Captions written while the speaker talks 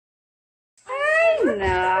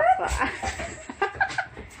Opo.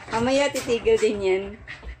 Mamaya titigil din yan.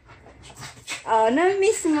 Oh,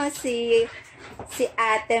 na-miss mo si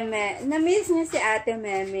Ate Me. Na-miss niyo si Ate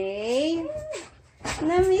Meme.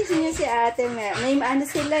 Na-miss niyo si Ate Meme. May ano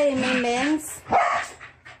sila eh, may mengs.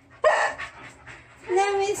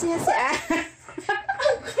 Na-miss niyo si Ate.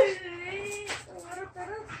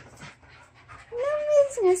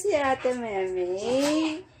 Na-miss niyo si Ate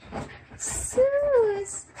Meme.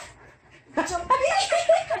 Sus.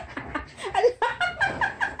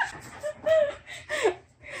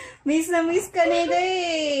 Miss na miss ka nila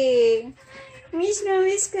eh. Miss na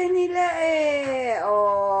miss ka nila eh.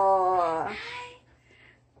 Oh.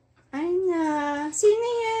 Ay na. Sino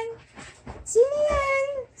yan? Sino yan?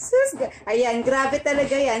 Sus. Ayan, grabe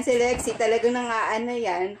talaga yan. Si Lexi talaga nang aano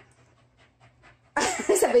yan.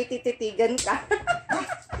 Sabay tititigan ka.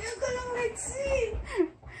 Yan ka lang, Lexi.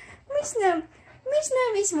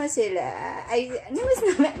 Miss mo sila. Ay, miss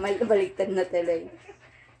na, baliktad na talaga.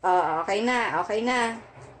 Oh, okay na, okay na.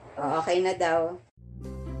 Oh, okay na daw.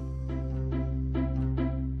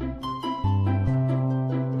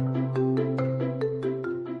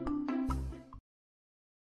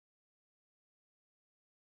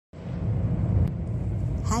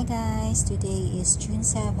 Hi guys, today is June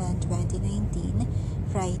 7, 2019,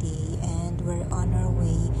 Friday, and we're on our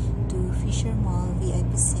way to Fishermall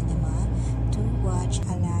VIP Cinema to watch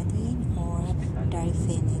Aladdin or Dark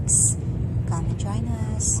Phoenix. Come and join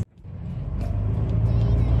us!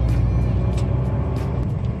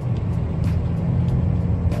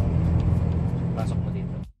 Pasok mo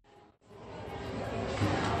dito.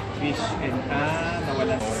 Fish and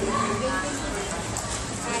nawala.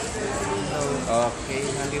 Okay,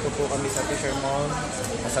 nandito po kami sa Fishermall.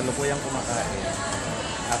 Kasalukuyang kumakain.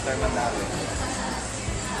 After madami.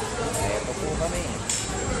 Ito po kami.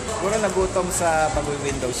 Siguro nagutom sa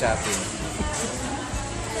pag-window shopping.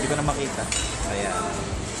 Hindi ko na makita. Ayan.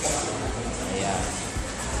 Ayan.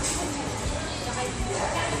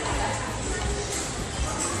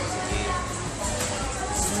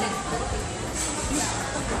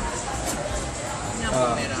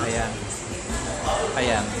 Oh, ayan.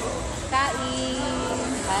 Ayan. Kain.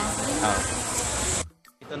 Oh.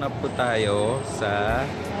 Ito na po tayo sa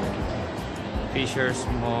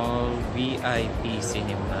Fishermall VIP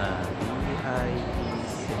Cinema. VIP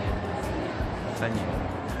Cinema. Saan yun?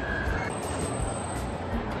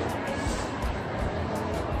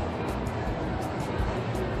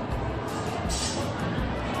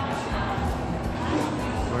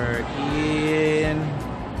 We're in.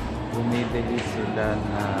 Bumibili sila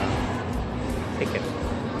na ticket.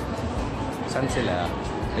 Saan sila?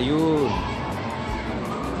 Ayun.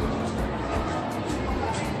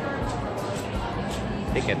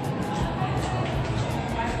 Ticket.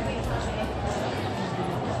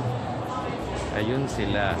 Ayun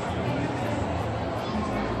sila.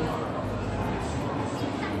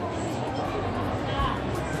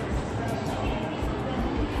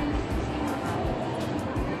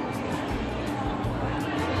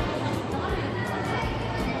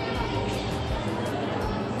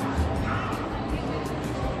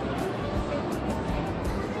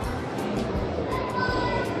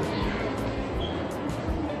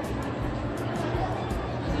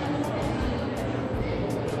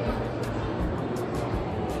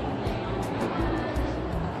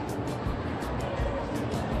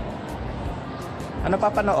 Ano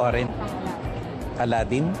papanoorin?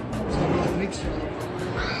 Aladdin?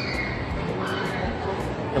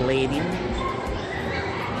 Aladdin?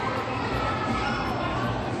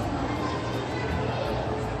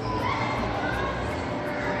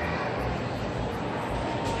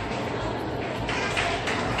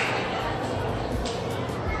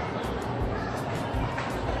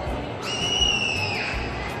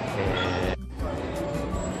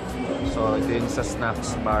 So, ito yung sa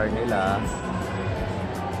snacks bar nila.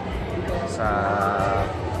 Sa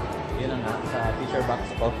yun nga, sa Fisher Box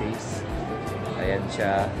Office. Ayan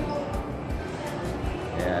siya.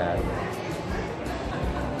 Ayan.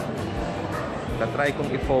 Tatry kong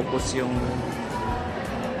i-focus yung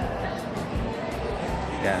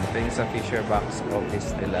yan, ito yung sa Fisher Box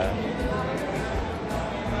Office nila.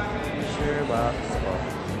 Fisher Box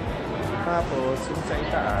Office. Tapos, yung sa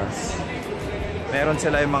itaas, meron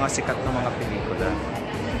sila yung mga sikat na mga pelikula.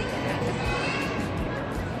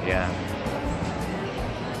 Yan.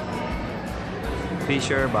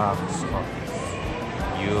 Fisher Box Office.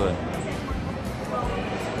 Yun.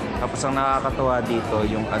 Tapos ang nakakatuwa dito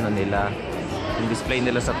yung ano nila, yung display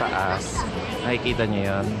nila sa taas. Nakikita nyo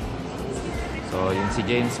yun. So yung si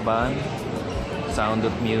James Bond, Sound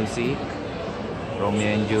of Music,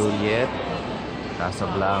 Romeo and Juliet,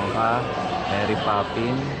 Casablanca, Mary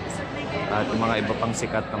Poppins, at yung mga iba pang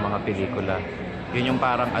sikat na mga pelikula. Yun yung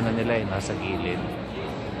parang ano nila nasa gilid.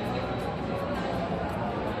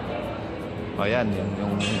 O yan,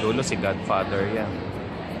 yung dulo si Godfather yan.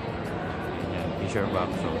 Yan, Fisher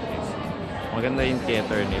Box Office. Maganda yung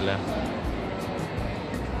theater nila.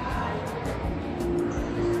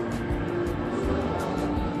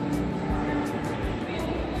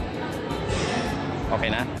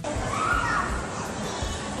 Okay na?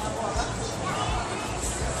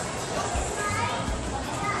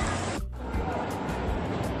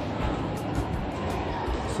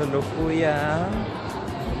 Salukuyan.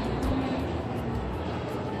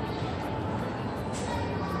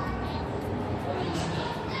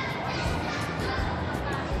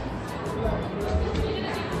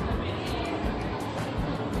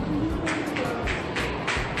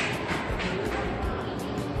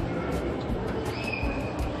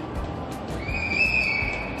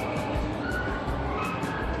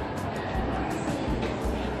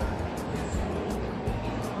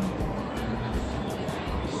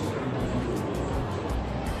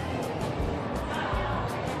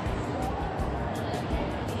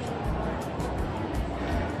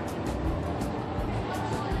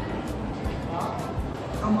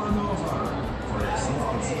 Come on over, for a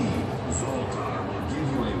small tea, Zoltar will give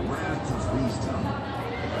you a wealth of wisdom.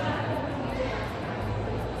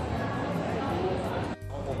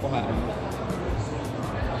 Kukuhaan mo.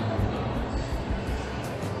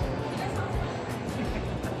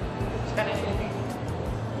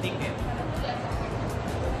 Ticket.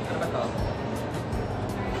 Ano ba to?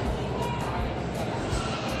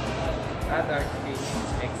 Dark Fish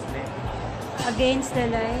X-Men. Against the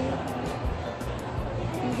light.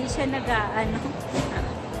 Hindi siya nag-aano.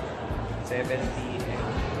 7 p.m.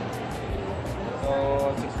 So,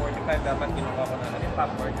 6:45 dapat kinuha ko na. Ano yung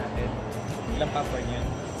popcorn natin? Ilang popcorn yun?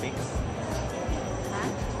 6? Ha?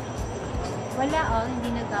 Wala hindi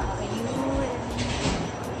nag-aayun.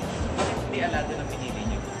 Hindi alado na pinili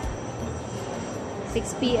nyo.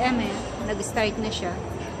 6 p.m. Nag-start na siya.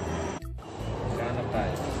 Kano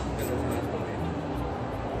tayo? Ganun na ito eh.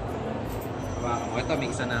 Hawakan mo. Ito,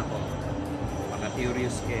 mix na ako. Baka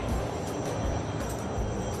curious ka eh.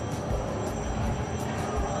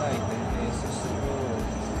 Ay, this is true.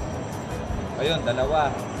 Ayun, dalawa.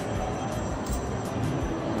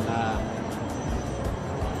 Ay.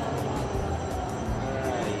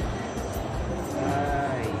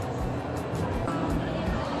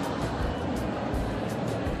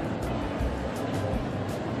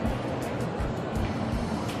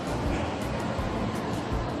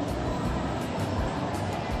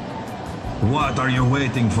 What are you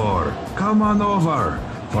waiting for? Come on over.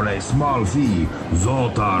 For a small fee,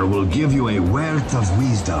 Zoltar will give you a wealth of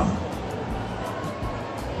wisdom.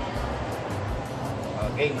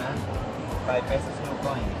 Okay, man. 5 pesos yung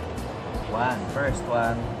coin. First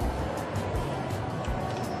one.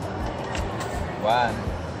 1,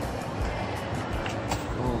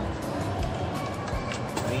 2,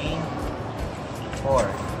 3,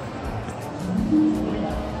 4.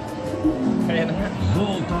 Kaya na nga.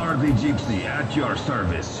 Zoltar the Gypsy at your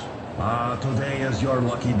service. Today is your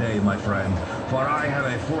lucky day, my friend, for I have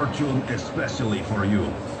a fortune especially for you.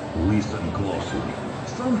 Listen closely.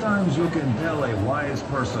 Sometimes you can tell a wise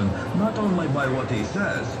person not only by what he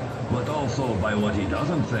says, but also by what he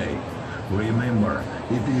doesn't say. Remember,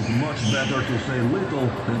 it is much better to say little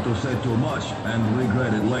than to say too much and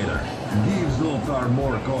regret it later. Give Zoltar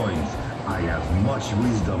more coins. I have much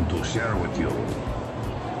wisdom to share with you.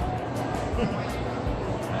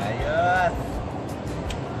 Ayos!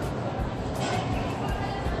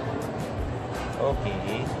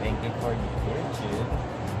 Okay, thank you for the fortune.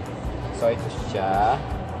 So ito siya.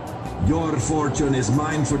 Your fortune is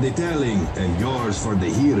mine for the telling and yours for the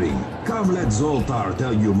hearing. Come, let Zoltar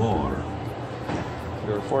tell you more.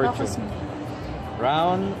 Your fortune.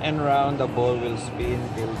 Round and round the ball will spin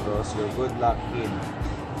till draws your good luck in.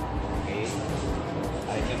 Okay?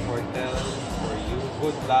 I can foretell for you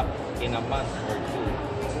good luck in a month or two.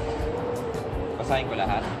 Basahin ko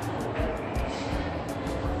lahat.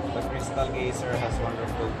 The crystal gazer has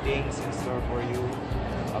wonderful things in store for you.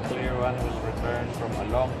 A clear one will return from a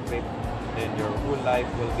long trip, then your whole life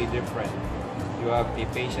will be different. You have a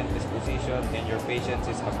patient disposition, and your patience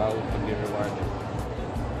is about to be rewarded.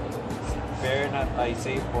 Spare not, I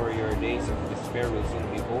say, for your days of despair will soon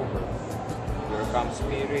be over. Your calm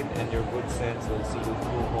spirit and your good sense will see you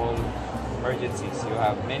through all emergencies. You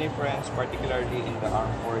have many friends, particularly in the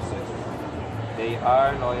armed forces. They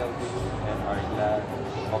are loyal to you and are glad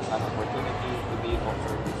of an opportunity to be of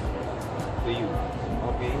service to you.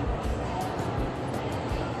 Okay?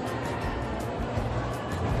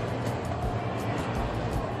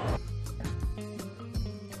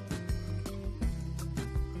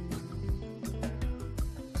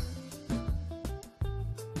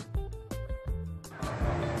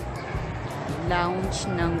 lounge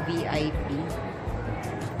ng VIP.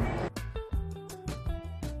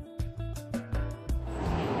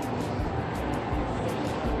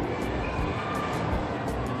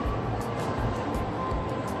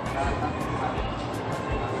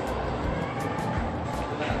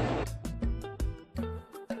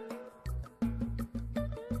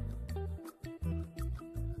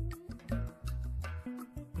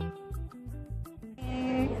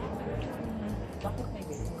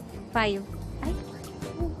 Five. Ay,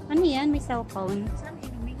 ano yan? May cellphone.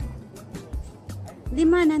 5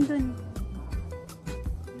 nandun.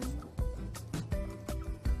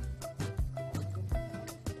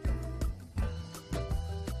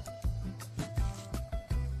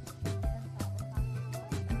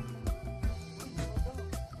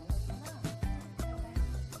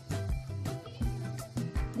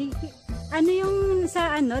 Ano yung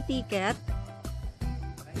sa ticket?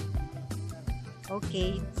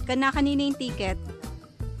 Okay. Kanina yung ticket.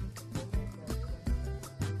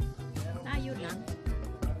 Yun lang.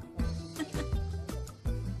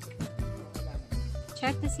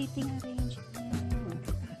 Check the seating arrangement.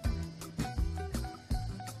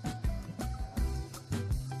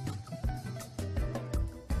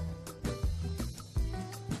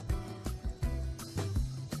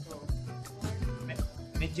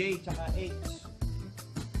 May J tsaka H.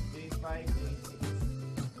 J5, J6.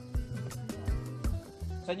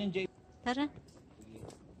 Saan yung J? Tara.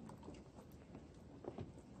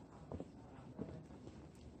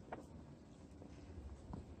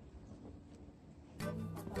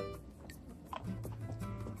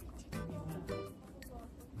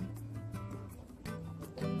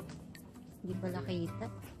 Hindi pala kita.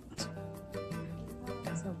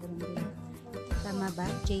 Sobrang bilis. Tama ba?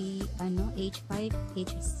 H5,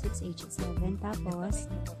 H6, H7. Tapos,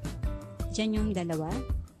 dyan yung dalawa?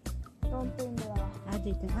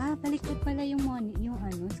 Dito. Baliktad pala yung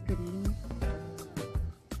screen.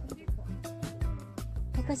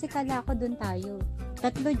 Kasi kala ko dun tayo.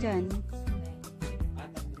 3 dyan.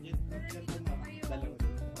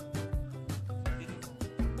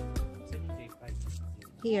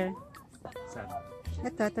 Here.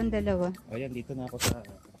 Itong dalawa. O yan, dito na ako sa...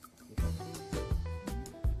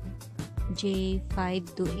 J5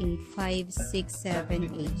 to 8, 5, 6, 7,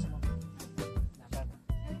 8.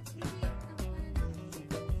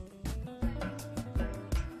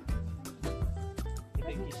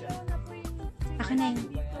 Akin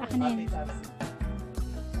na yun.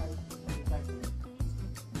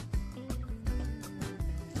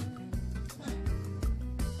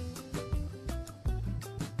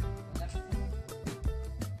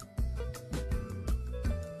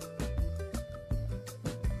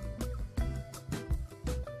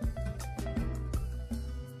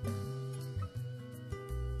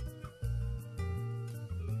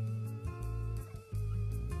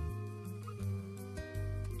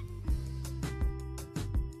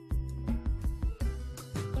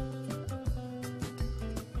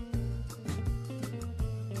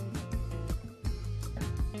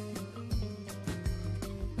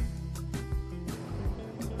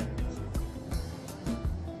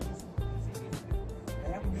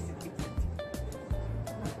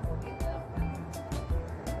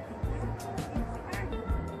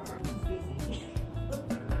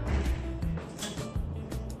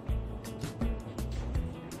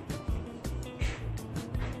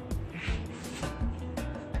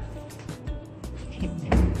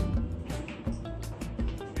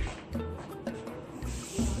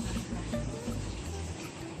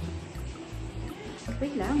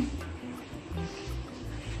 Wait lang.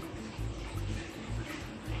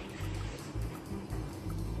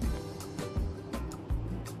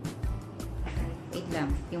 Wait lang.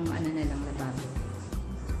 Yung na lang lababo.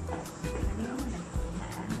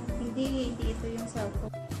 Hindi ito yung cellphone.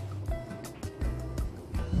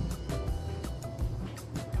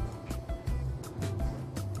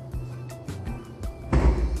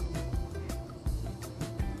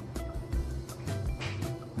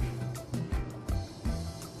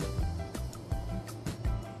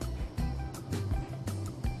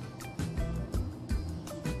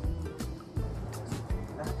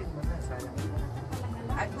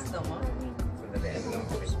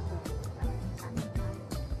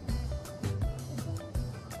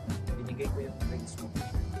 Binigay ko yung drinks mo.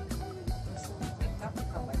 Nagkape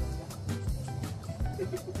ka ba?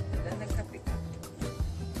 Nagkape ka.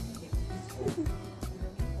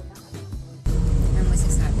 Ano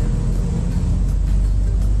masasabi?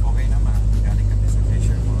 Okay naman. Galing kami sa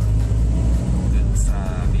Fishermall. Dun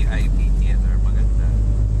sa VIP theater. Maganda.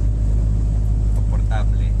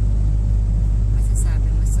 Komportable. Masasabi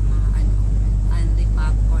mo sa mga only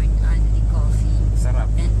popcorn, only coffee?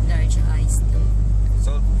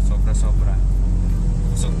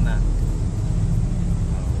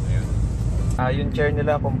 Yung chair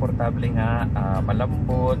nila komportable nga,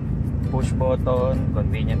 malambot, push button,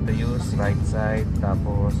 convenient to use, right side,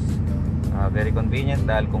 tapos very convenient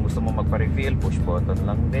dahil kung gusto mo magpa-refill, push button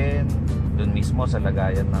lang din. Doon mismo sa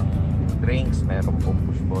lagayan ng drinks, meron pong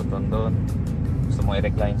push button doon. Gusto mo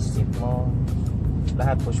i-recline seat mo,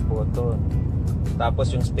 lahat push button.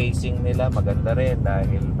 Tapos yung spacing nila maganda rin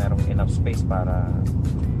dahil merong enough space para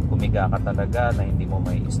kumiga ka talaga na hindi mo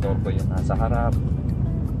may istorbo yung nasa harap.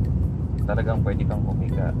 Talagang pwede kang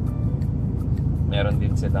kumiga. Meron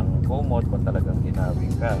din silang remote kung talagang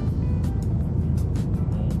ginawin ka.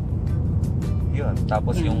 Yun.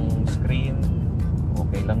 Tapos yung screen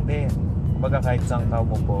okay lang din. Kumbaga kahit saan tao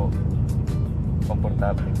mo po,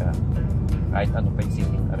 komportable ka. Kahit ano pa yung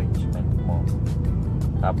seating arrangement mo.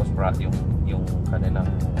 Tapos yung kanilang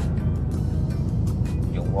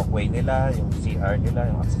yung walkway nila, yung CR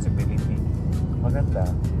nila, yung accessibility maganda.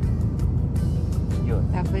 Yun.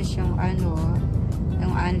 Tapos yung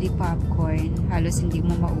yung only popcorn, halos hindi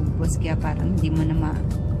mo maubos kaya parang hindi mo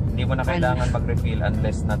na kailangan mag-refill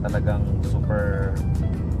unless na talagang super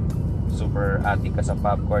addict ka sa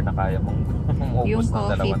popcorn na kaya mong yung maubos ng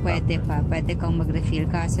coffee dalawang pwede kang mag-refill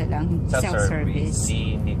kaso lang self-service.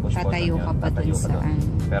 Hindi push button tatayo yun. ka pa dun saan.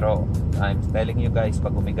 Pero I'm telling you guys,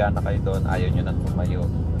 pag umiga na kayo doon, ayaw nyo nang tumayo,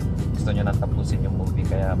 gusto nyo nang tapusin yung movie,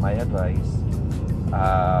 kaya my advice,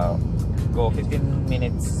 go 15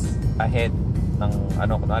 minutes ahead ng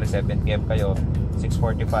kunwari 7 PM kayo,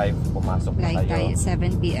 6:45 pumasok na Like kayo.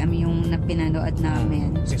 7 PM yung pinanood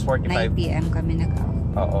namin. 6:45 9 PM kami nag-out.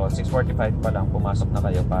 Oo, 6:45 pa lang pumasok na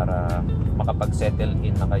kayo para makapag-settle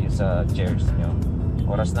in na kayo sa chairs nyo.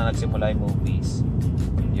 Oras na nagsimula yung movies.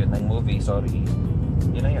 Yun ang movie, sorry.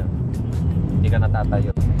 Yun na yun. Hindi ka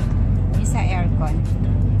natatayo. Yung sa aircon.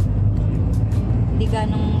 Hindi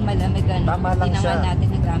ganong malamig. Tama lang hindi siya. naman natin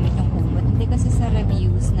nagamit yung kumot. Hindi kasi sa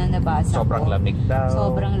reviews na nabasa Sobrang ko. lamig daw.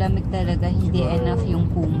 Sobrang lamig talaga. Hindi Siguro. enough yung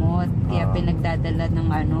kumot. Kaya pinagdadala ng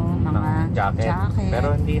mga Ng jacket. Pero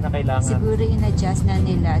hindi na kailangan. Siguro in-adjust na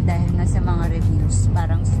nila dahil nga sa mga reviews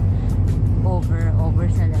parang over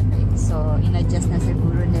sa lamig. So in-adjust na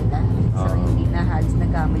siguro nila. So hindi na halos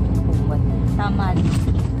nagamit yung kumot. Tama lang.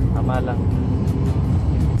 Tama lang.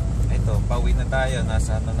 Ito, pauwi na tayo.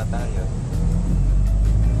 Nasa na tayo?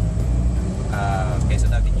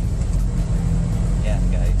 Quezon Avenue. Yan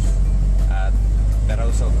guys. At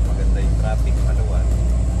pero so maganda yung traffic maluwag.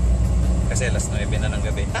 Kasi alas 9 na ng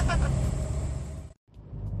gabi.